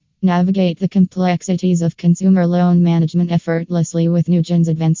Navigate the complexities of consumer loan management effortlessly with Nugent's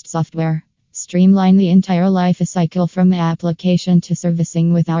advanced software. Streamline the entire life cycle from application to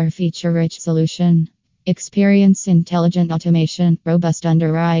servicing with our feature rich solution. Experience intelligent automation, robust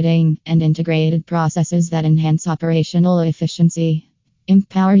underwriting, and integrated processes that enhance operational efficiency.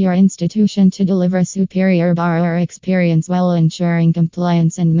 Empower your institution to deliver superior borrower experience while ensuring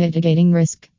compliance and mitigating risk.